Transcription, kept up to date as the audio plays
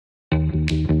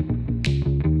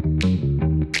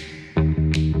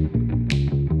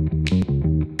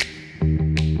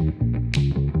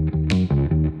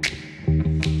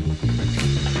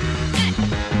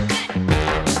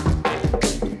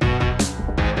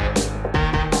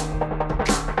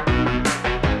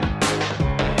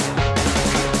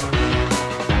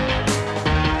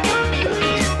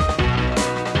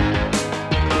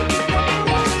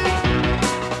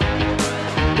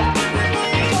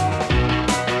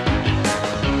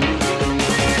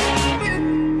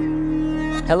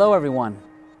Hello everyone,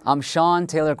 I'm Sean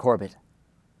Taylor Corbett,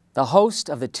 the host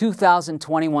of the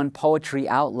 2021 Poetry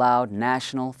Out Loud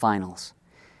National Finals.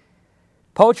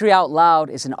 Poetry Out Loud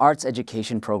is an arts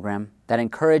education program that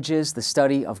encourages the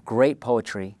study of great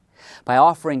poetry by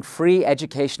offering free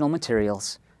educational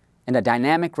materials and a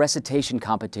dynamic recitation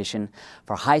competition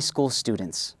for high school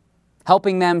students,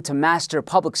 helping them to master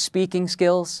public speaking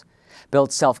skills,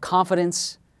 build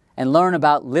self-confidence, and learn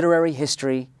about literary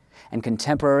history and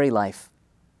contemporary life.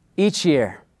 Each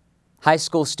year, high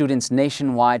school students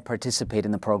nationwide participate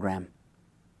in the program,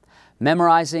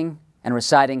 memorizing and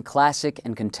reciting classic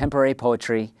and contemporary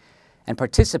poetry and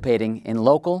participating in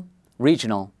local,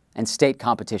 regional, and state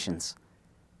competitions.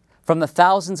 From the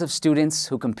thousands of students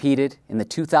who competed in the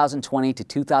 2020 to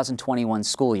 2021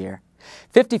 school year,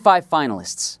 55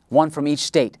 finalists, one from each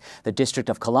state, the District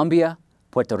of Columbia,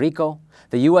 Puerto Rico,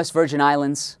 the U.S. Virgin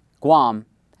Islands, Guam,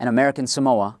 and American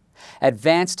Samoa,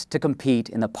 advanced to compete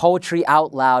in the Poetry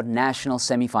Out Loud National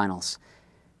Semifinals.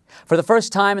 For the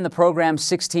first time in the program's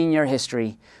 16-year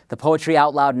history, the Poetry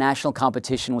Out Loud National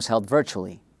Competition was held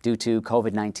virtually due to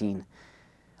COVID-19.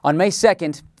 On May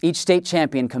 2nd, each state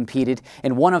champion competed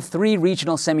in one of 3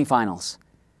 regional semifinals.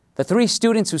 The 3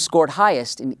 students who scored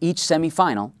highest in each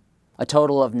semifinal, a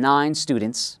total of 9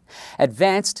 students,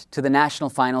 advanced to the national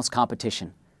finals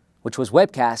competition, which was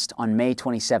webcast on May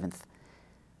 27th.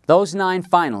 Those 9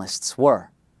 finalists were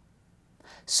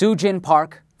Sujin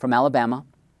Park from Alabama,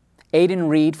 Aiden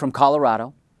Reed from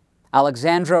Colorado,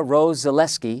 Alexandra Rose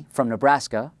Zaleski from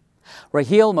Nebraska,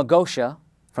 Raheel Magosha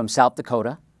from South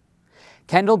Dakota,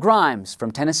 Kendall Grimes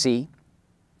from Tennessee,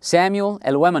 Samuel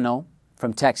Elwemano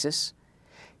from Texas,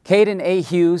 Caden A.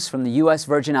 Hughes from the U.S.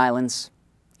 Virgin Islands,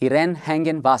 Irene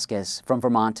Hangen Vasquez from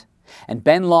Vermont, and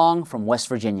Ben Long from West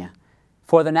Virginia.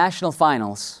 For the national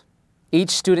finals,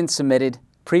 each student submitted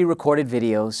pre-recorded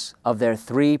videos of their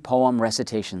 3 poem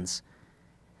recitations.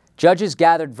 Judges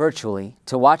gathered virtually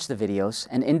to watch the videos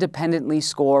and independently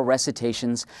score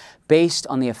recitations based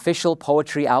on the official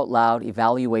Poetry Out Loud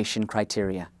evaluation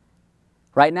criteria.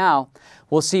 Right now,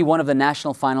 we'll see one of the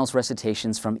national finals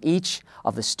recitations from each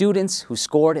of the students who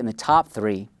scored in the top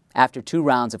 3 after 2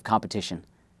 rounds of competition.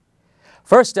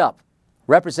 First up,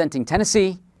 representing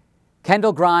Tennessee,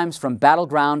 Kendall Grimes from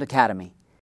Battleground Academy.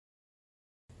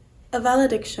 A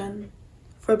Valediction,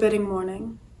 Forbidding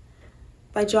Morning,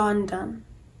 by John Donne.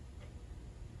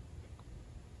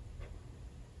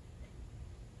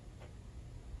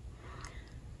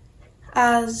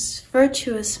 As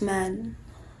virtuous men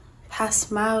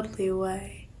pass mildly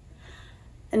away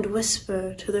and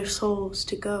whisper to their souls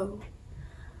to go,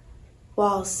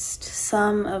 whilst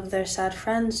some of their sad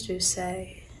friends do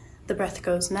say, the breath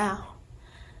goes now,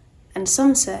 and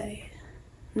some say,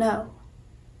 no.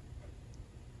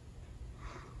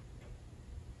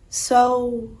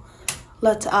 So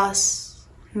let us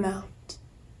melt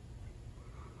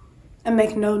and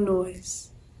make no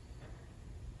noise,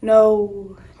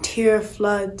 no tear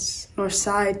floods nor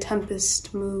sigh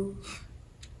tempest move.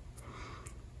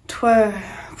 'Twere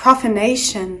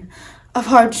profanation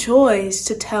of our joys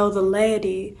to tell the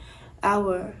laity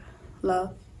our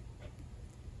love.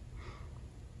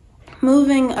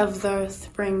 Moving of the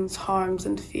earth brings harms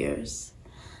and fears.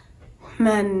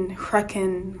 Men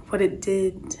reckon what it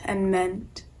did and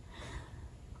meant,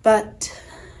 but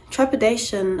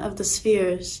trepidation of the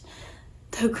spheres,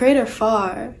 though greater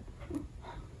far,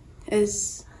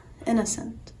 is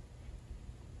innocent.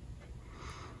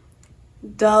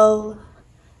 Dull,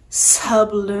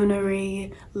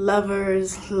 sublunary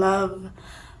lovers' love,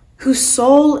 whose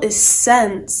soul is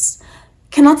sense,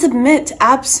 cannot admit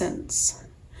absence,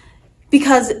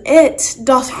 because it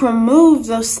doth remove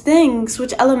those things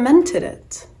which elemented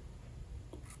it.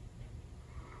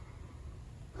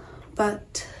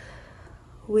 But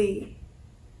we,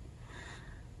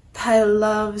 thy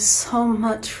love so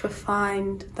much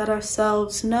refined that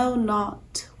ourselves know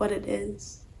not what it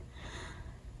is,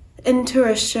 enter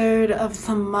assured of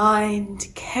the mind,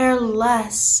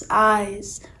 careless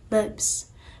eyes, lips,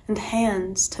 and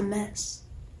hands to miss.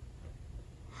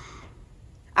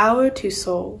 Our 2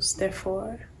 souls,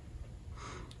 therefore,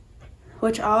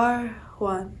 which are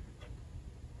one,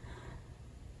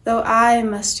 though I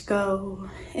must go,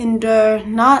 endure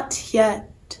not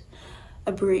yet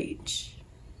a breach,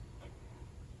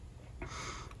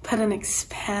 but an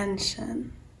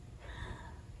expansion,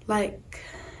 like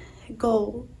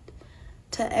gold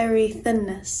to airy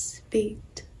thinness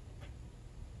beat.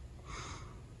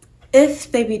 If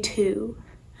they be 2,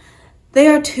 they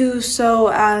are 2 so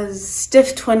as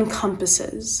stiff twin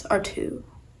compasses are 2.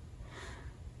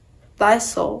 Thy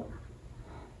soul,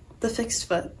 the fixed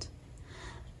foot,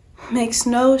 makes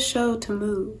no show to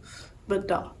move, but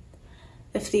doth,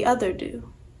 if the other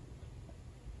do.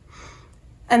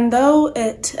 And though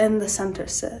it in the centre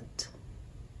sit,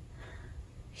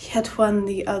 yet when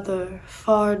the other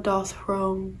far doth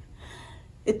roam,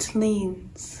 it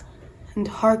leans and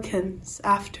hearkens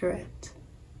after it,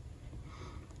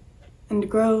 and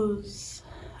grows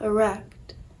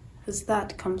erect as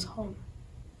that comes home.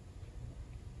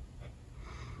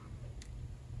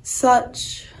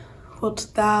 Such wilt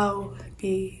thou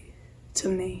be to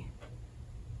me,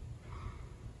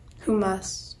 who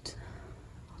must,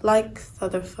 like th'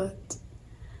 other foot,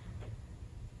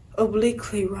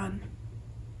 obliquely run.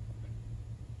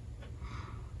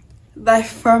 Thy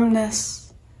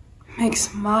firmness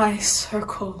makes my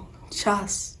circle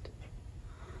just,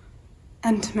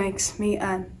 and makes me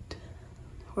end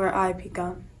where I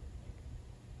begun.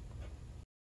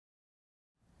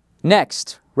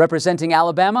 Next, representing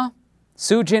Alabama,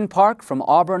 Sujin Park from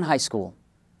Auburn High School.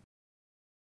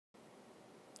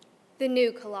 The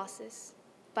New Colossus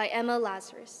by Emma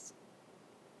Lazarus.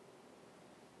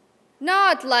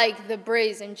 Not like the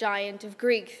brazen giant of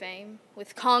Greek fame,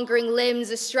 with conquering limbs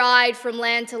astride from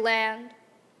land to land.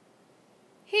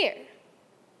 Here,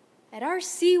 at our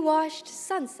sea-washed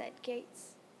sunset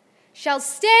gates, shall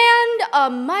stand a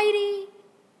mighty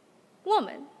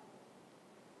woman,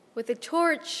 with a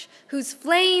torch whose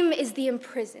flame is the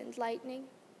imprisoned lightning,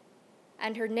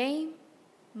 and her name,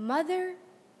 Mother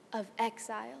of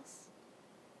Exiles.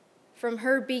 From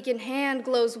her beacon hand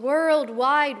glows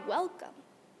worldwide welcome.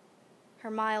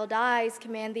 Her mild eyes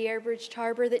command the air-bridged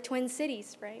harbor that twin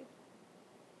cities frame.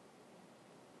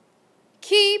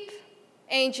 Keep,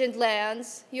 ancient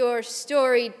lands, your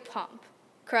storied pomp,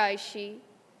 cries she,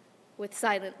 with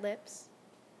silent lips.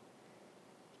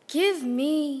 Give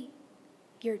me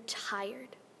your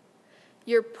tired,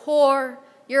 your poor,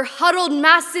 your huddled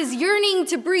masses yearning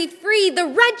to breathe free, the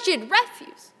wretched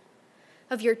refuse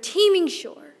of your teeming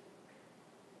shore.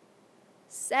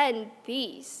 Send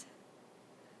these,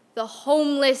 the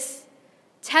homeless,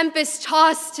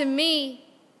 tempest-tossed to me.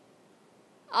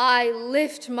 I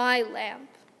lift my lamp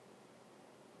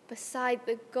beside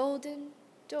the golden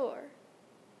door.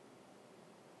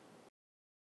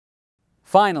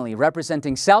 Finally,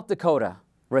 representing South Dakota,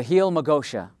 Raheel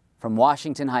Magosha from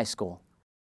Washington High School.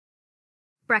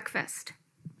 Breakfast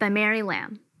by Mary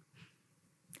Lamb.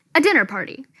 A dinner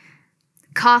party.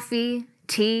 Coffee,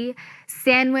 tea,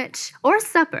 sandwich, or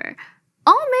supper,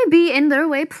 all may be in their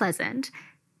way pleasant,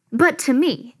 but to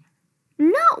me,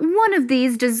 not one of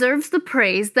these deserves the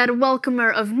praise that a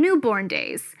welcomer of newborn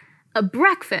days, a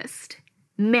breakfast,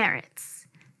 merits.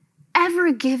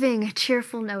 Ever giving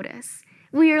cheerful notice,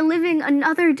 we are living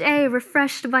another day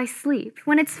refreshed by sleep,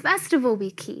 when its festival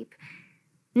we keep.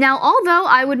 Now, although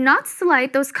I would not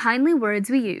slight those kindly words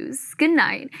we use, good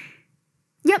night,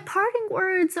 yet parting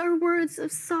words are words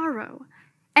of sorrow,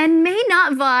 and may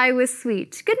not vie with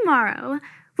sweet good morrow,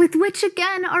 with which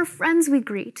again our friends we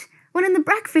greet, when in the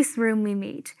breakfast room we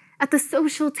meet, at the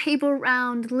social table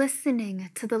round, listening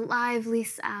to the lively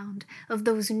sound of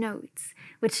those notes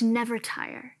which never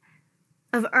tire,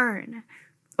 of urn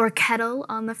or kettle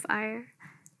on the fire.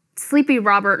 Sleepy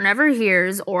Robert never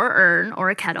hears or urn or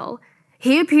a kettle.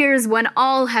 He appears when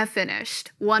all have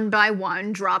finished, one by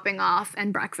one dropping off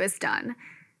and breakfast done.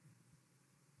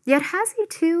 Yet has he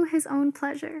too his own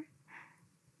pleasure?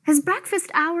 His breakfast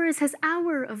hour is his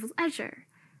hour of leisure.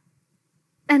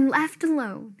 And left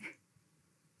alone,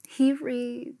 he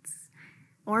reads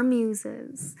or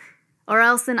muses, or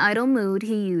else in idle mood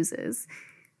he uses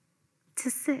to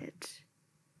sit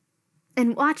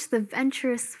and watch the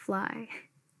venturous fly,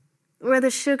 where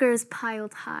the sugar's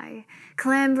piled high,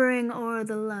 clambering o'er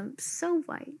the lumps so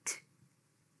white,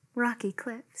 rocky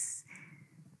cliffs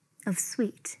of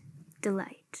sweet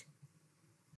delight.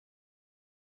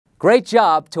 Great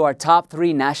job to our top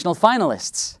 3 national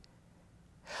finalists.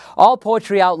 All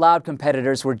Poetry Out Loud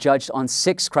competitors were judged on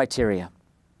 6 criteria: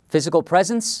 physical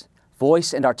presence,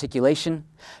 voice and articulation,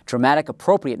 dramatic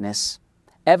appropriateness,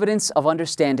 evidence of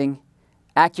understanding,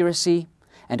 accuracy,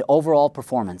 and overall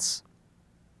performance.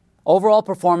 Overall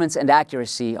performance and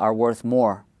accuracy are worth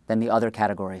more than the other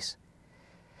categories.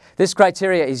 This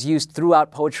criteria is used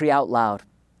throughout Poetry Out Loud,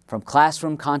 from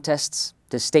classroom contests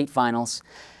to state finals,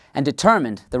 and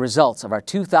determined the results of our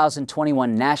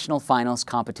 2021 National Finals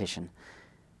competition.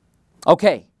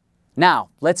 Okay, now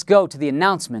let's go to the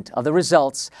announcement of the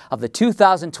results of the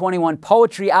 2021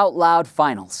 Poetry Out Loud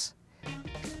Finals.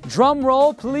 Drum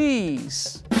roll,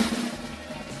 please.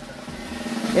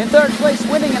 In third place,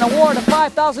 winning an award of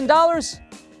 $5,000,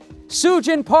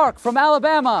 Sujin Park from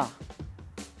Alabama.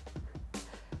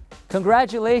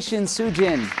 Congratulations,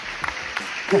 Sujin.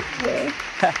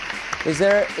 Is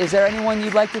there anyone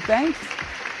you'd like to thank?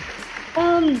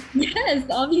 Yes,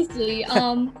 obviously.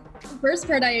 The first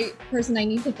person I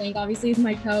need to thank, obviously, is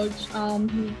my coach.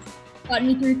 He's got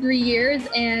me through 3 years,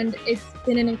 and it's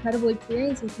been an incredible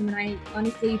experience with him. And I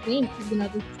honestly think, this is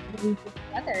we put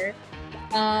together.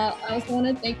 I also want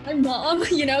to thank my mom,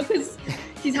 because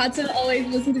she's had to always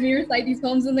listen to me recite these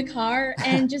poems in the car,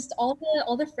 and just all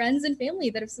the friends and family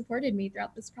that have supported me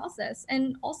throughout this process,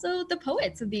 and also the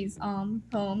poets of these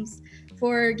poems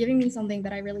for giving me something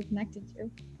that I really connected to.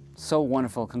 So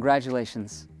wonderful.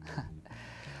 Congratulations.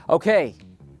 Okay,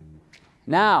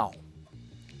 now,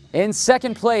 in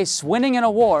second place, winning an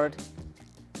award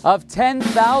of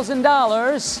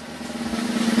 $10,000,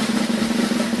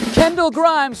 Kendall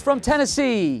Grimes from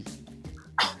Tennessee.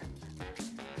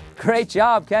 Great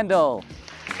job, Kendall.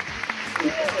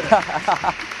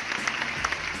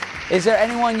 Is there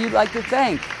anyone you'd like to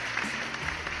thank?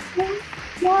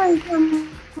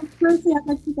 Firstly, I'd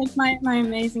like to thank my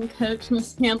amazing coach,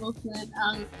 Miss Hamilton.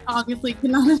 Obviously could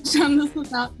not have done this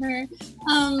without her.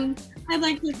 I'd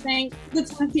like to thank the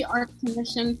Tennessee Arts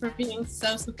Commission for being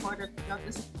so supportive throughout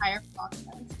this entire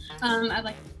process. I'd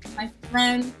like to thank my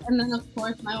friends, and then of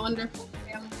course my wonderful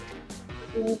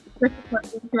family for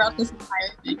supporting me throughout this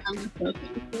entire thing. I'm just so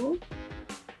thankful.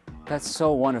 That's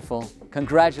so wonderful.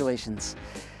 Congratulations.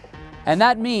 And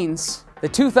that means the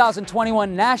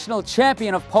 2021 National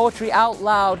Champion of Poetry Out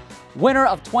Loud, winner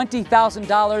of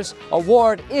 $20,000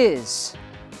 award is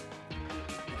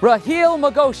Raheel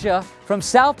Magosha from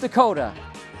South Dakota.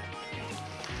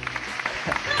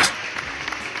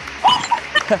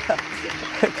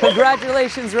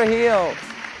 Congratulations, Raheel.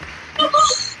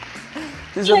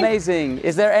 This is amazing.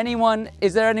 Is there anyone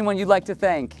you'd like to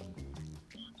thank?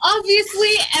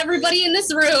 Obviously, everybody in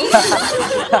this room.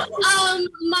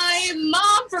 My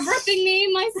mom for birthing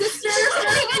me, my sister for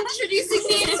introducing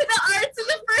me into the arts in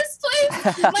the first place,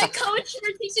 my coach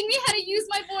for teaching me how to use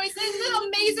my voice, and the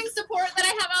amazing support that I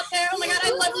have out there. Oh my God,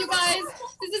 I love you guys.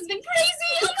 This has been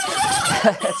crazy. Oh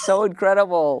my God. That's so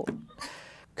incredible.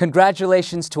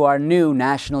 Congratulations to our new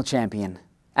national champion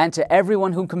and to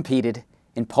everyone who competed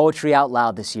in Poetry Out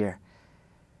Loud this year.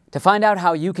 To find out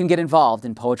how you can get involved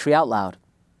in Poetry Out Loud,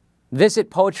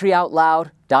 visit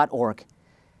poetryoutloud.org.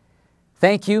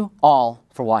 Thank you all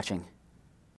for watching.